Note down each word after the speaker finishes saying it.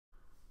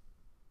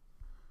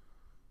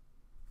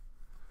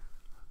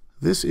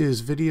This is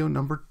video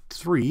number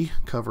 3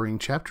 covering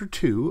Chapter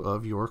 2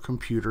 of your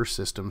Computer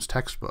Systems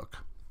textbook.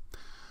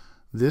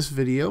 This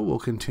video will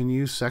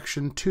continue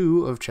Section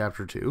 2 of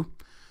Chapter 2.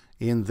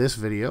 In this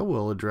video,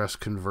 we'll address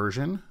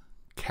conversion,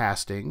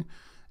 casting,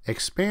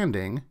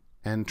 expanding,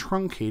 and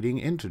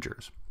truncating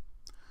integers.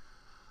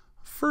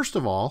 First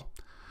of all,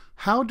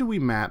 how do we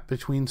map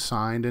between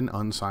signed and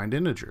unsigned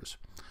integers?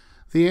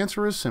 The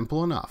answer is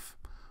simple enough.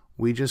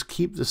 We just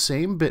keep the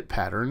same bit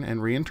pattern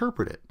and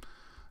reinterpret it.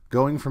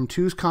 Going from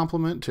 2's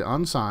complement to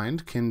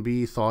unsigned can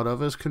be thought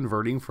of as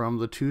converting from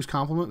the 2's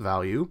complement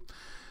value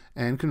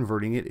and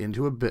converting it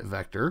into a bit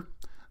vector,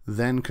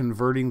 then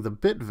converting the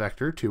bit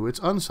vector to its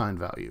unsigned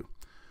value.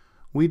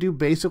 We do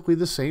basically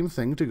the same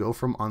thing to go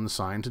from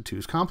unsigned to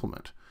 2's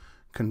complement,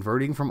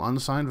 converting from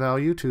unsigned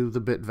value to the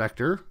bit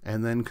vector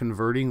and then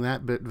converting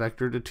that bit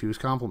vector to 2's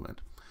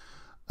complement.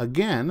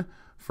 Again,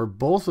 for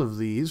both of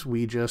these,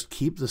 we just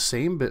keep the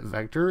same bit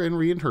vector and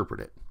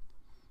reinterpret it.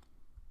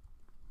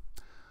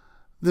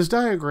 This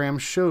diagram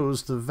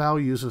shows the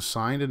values of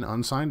signed and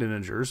unsigned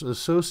integers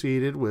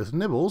associated with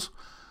nibbles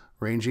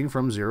ranging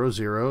from 0000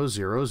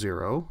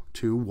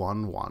 to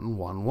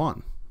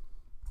 1111.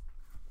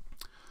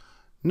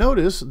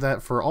 Notice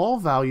that for all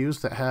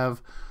values that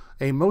have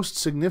a most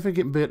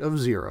significant bit of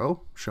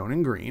 0, shown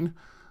in green,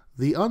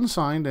 the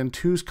unsigned and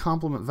 2's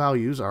complement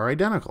values are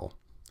identical.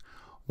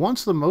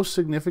 Once the most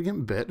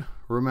significant bit,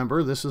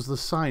 remember this is the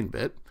signed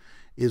bit,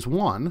 is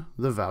 1,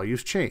 the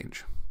values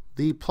change.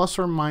 The plus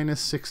or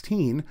minus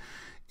 16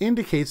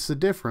 indicates the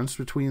difference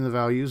between the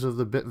values of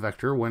the bit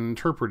vector when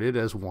interpreted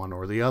as one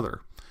or the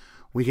other.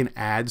 We can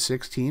add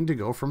 16 to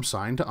go from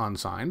signed to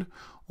unsigned,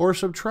 or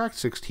subtract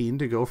 16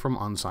 to go from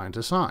unsigned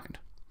to signed.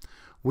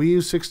 We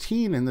use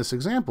 16 in this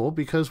example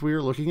because we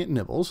are looking at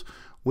nibbles,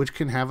 which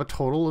can have a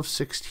total of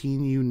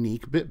 16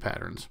 unique bit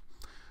patterns.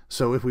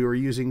 So if we were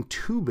using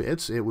 2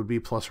 bits, it would be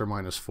plus or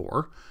minus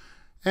 4,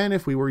 and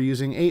if we were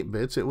using 8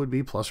 bits, it would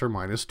be plus or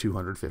minus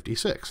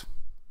 256.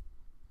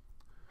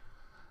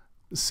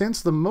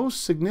 Since the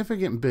most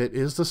significant bit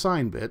is the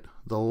signed bit,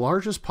 the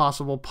largest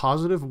possible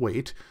positive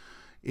weight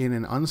in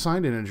an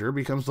unsigned integer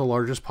becomes the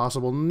largest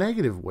possible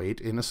negative weight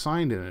in a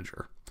signed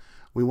integer.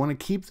 We want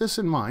to keep this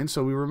in mind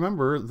so we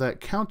remember that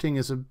counting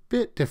is a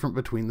bit different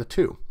between the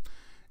two.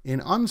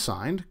 In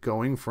unsigned,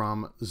 going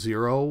from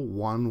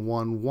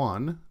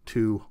 0111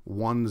 to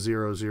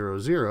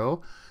 1000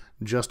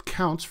 just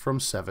counts from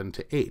 7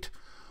 to 8.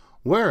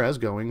 Whereas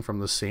going from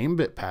the same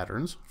bit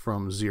patterns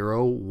from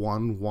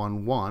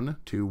 0111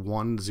 to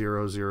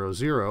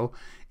 1000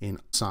 in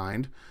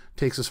signed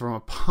takes us from a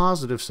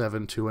positive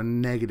 7 to a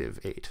negative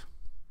 8.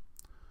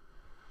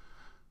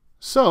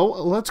 So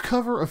let's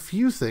cover a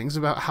few things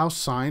about how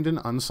signed and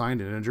unsigned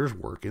integers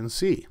work in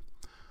C.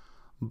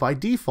 By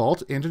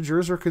default,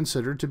 integers are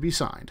considered to be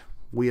signed.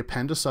 We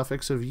append a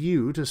suffix of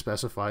u to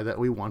specify that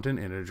we want an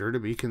integer to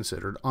be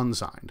considered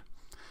unsigned.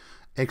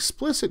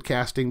 Explicit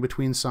casting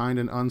between signed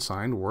and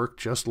unsigned work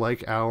just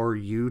like our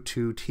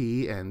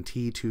u2t and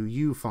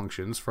t2u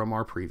functions from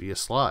our previous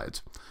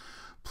slides.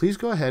 Please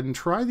go ahead and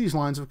try these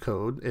lines of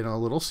code in a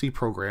little C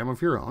program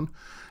of your own,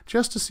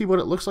 just to see what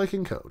it looks like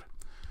in code.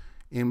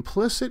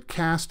 Implicit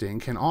casting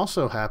can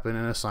also happen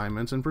in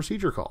assignments and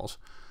procedure calls.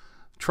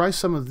 Try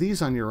some of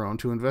these on your own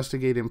to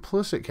investigate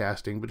implicit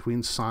casting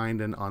between signed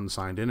and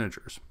unsigned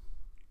integers.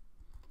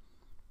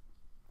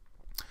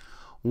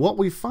 What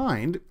we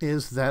find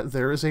is that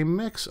there is a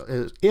mix,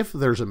 if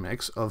there's a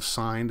mix of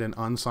signed and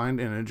unsigned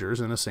integers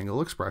in a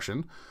single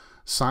expression,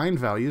 signed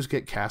values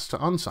get cast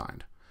to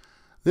unsigned.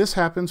 This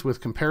happens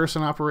with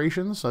comparison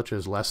operations such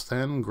as less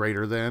than,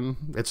 greater than,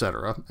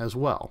 etc. as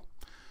well.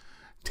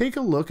 Take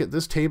a look at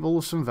this table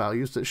of some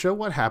values that show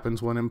what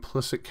happens when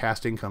implicit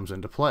casting comes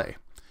into play.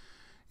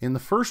 In the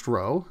first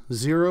row,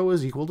 0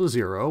 is equal to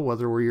 0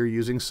 whether we're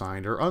using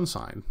signed or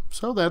unsigned,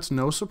 so that's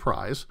no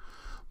surprise.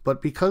 But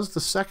because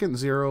the second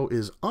 0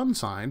 is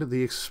unsigned,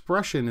 the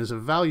expression is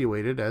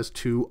evaluated as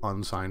 2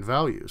 unsigned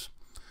values.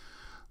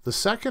 The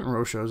second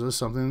row shows us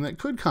something that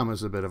could come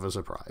as a bit of a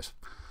surprise.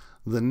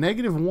 The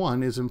negative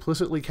 1 is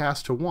implicitly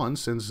cast to 1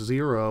 since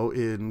 0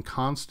 in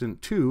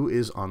constant 2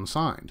 is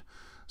unsigned.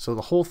 So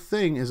the whole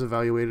thing is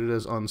evaluated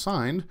as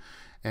unsigned,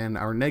 and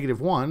our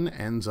negative 1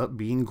 ends up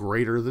being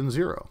greater than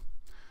 0.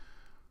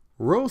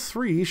 Row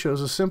 3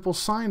 shows a simple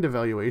signed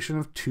evaluation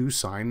of 2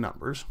 signed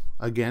numbers.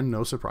 Again,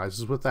 no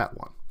surprises with that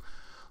one.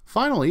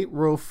 Finally,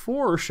 row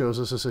 4 shows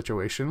us a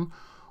situation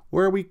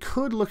where we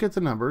could look at the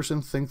numbers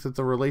and think that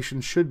the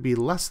relation should be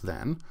less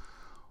than,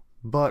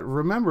 but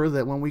remember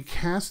that when we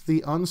cast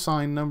the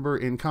unsigned number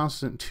in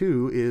constant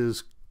 2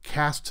 is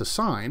cast to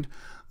signed,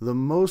 the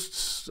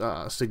most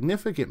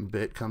significant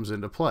bit comes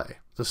into play.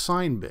 The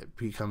signed bit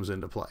comes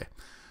into play,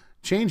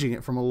 changing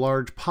it from a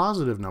large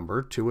positive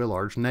number to a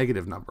large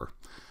negative number.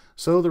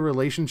 So the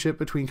relationship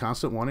between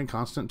constant 1 and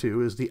constant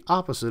 2 is the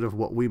opposite of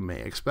what we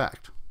may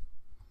expect.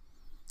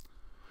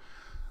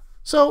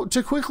 So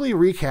to quickly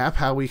recap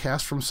how we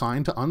cast from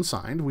signed to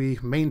unsigned, we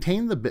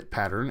maintain the bit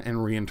pattern and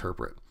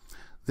reinterpret.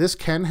 This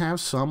can have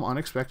some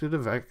unexpected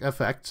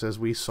effects as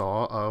we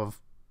saw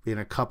in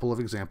a couple of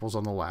examples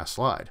on the last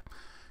slide.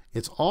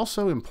 It's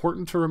also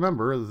important to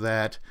remember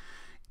that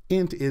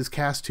int is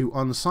cast to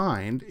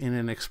unsigned in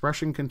an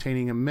expression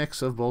containing a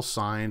mix of both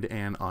signed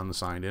and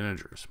unsigned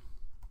integers.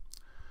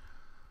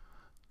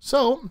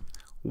 So,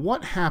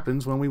 what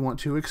happens when we want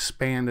to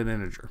expand an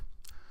integer?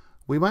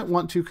 We might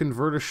want to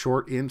convert a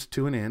short int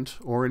to an int,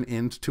 or an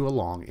int to a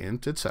long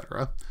int,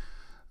 etc.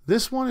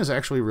 This one is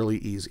actually really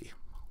easy.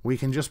 We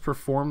can just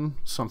perform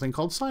something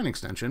called sign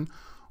extension,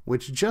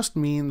 which just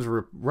means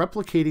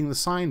replicating the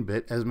sign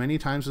bit as many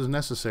times as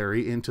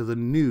necessary into the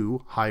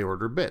new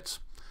high-order bits.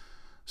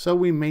 So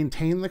we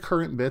maintain the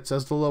current bits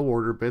as the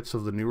low-order bits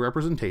of the new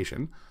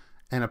representation,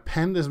 and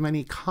append as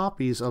many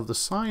copies of the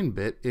sign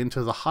bit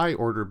into the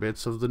high-order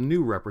bits of the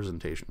new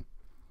representation.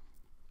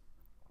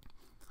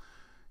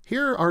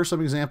 Here are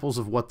some examples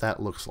of what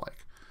that looks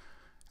like.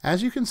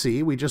 As you can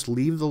see, we just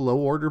leave the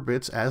low-order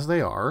bits as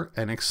they are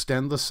and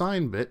extend the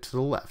sign bit to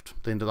the left,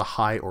 into the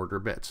high-order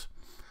bits.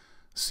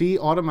 C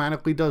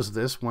automatically does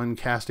this when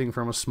casting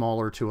from a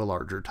smaller to a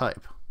larger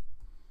type.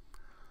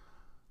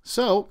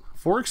 So,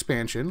 for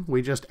expansion,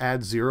 we just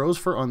add zeros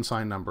for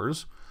unsigned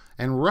numbers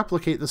and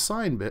replicate the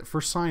sign bit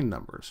for signed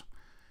numbers.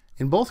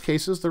 In both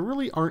cases, there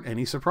really aren't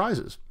any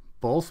surprises.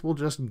 Both will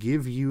just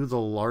give you the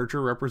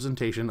larger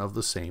representation of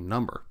the same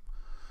number.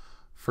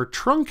 For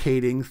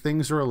truncating,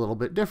 things are a little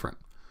bit different.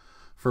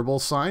 For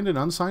both signed and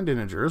unsigned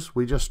integers,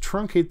 we just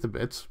truncate the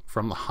bits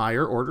from the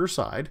higher order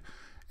side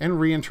and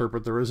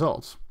reinterpret the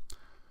results.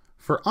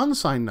 For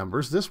unsigned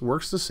numbers, this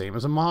works the same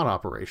as a mod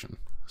operation.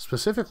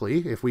 Specifically,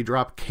 if we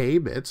drop k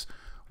bits,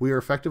 we are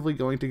effectively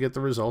going to get the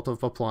result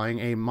of applying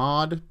a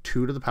mod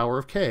 2 to the power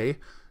of k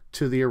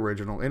to the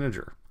original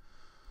integer.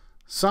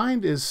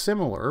 Signed is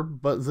similar,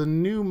 but the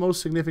new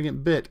most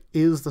significant bit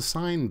is the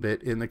sign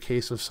bit in the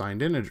case of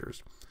signed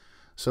integers.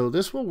 So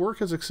this will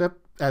work as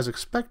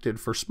expected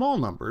for small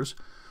numbers,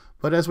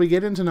 but as we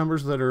get into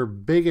numbers that are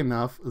big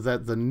enough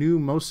that the new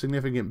most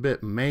significant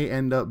bit may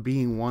end up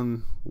being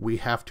one, we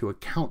have to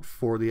account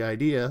for the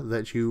idea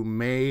that you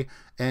may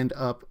end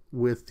up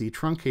with the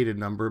truncated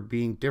number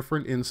being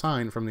different in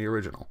sign from the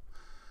original.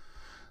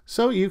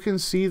 So you can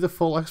see the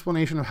full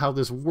explanation of how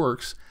this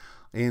works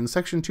in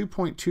section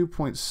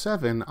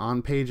 2.2.7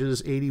 on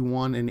pages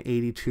 81 and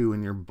 82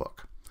 in your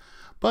book.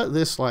 But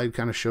this slide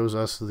kind of shows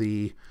us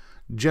the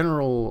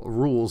general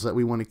rules that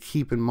we want to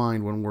keep in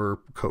mind when we're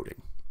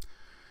coding.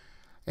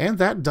 And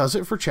that does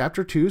it for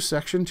Chapter 2,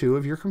 Section 2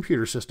 of your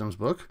Computer Systems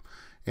book.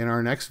 In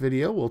our next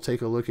video, we'll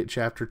take a look at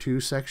Chapter 2,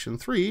 Section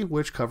 3,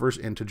 which covers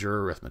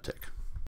integer arithmetic.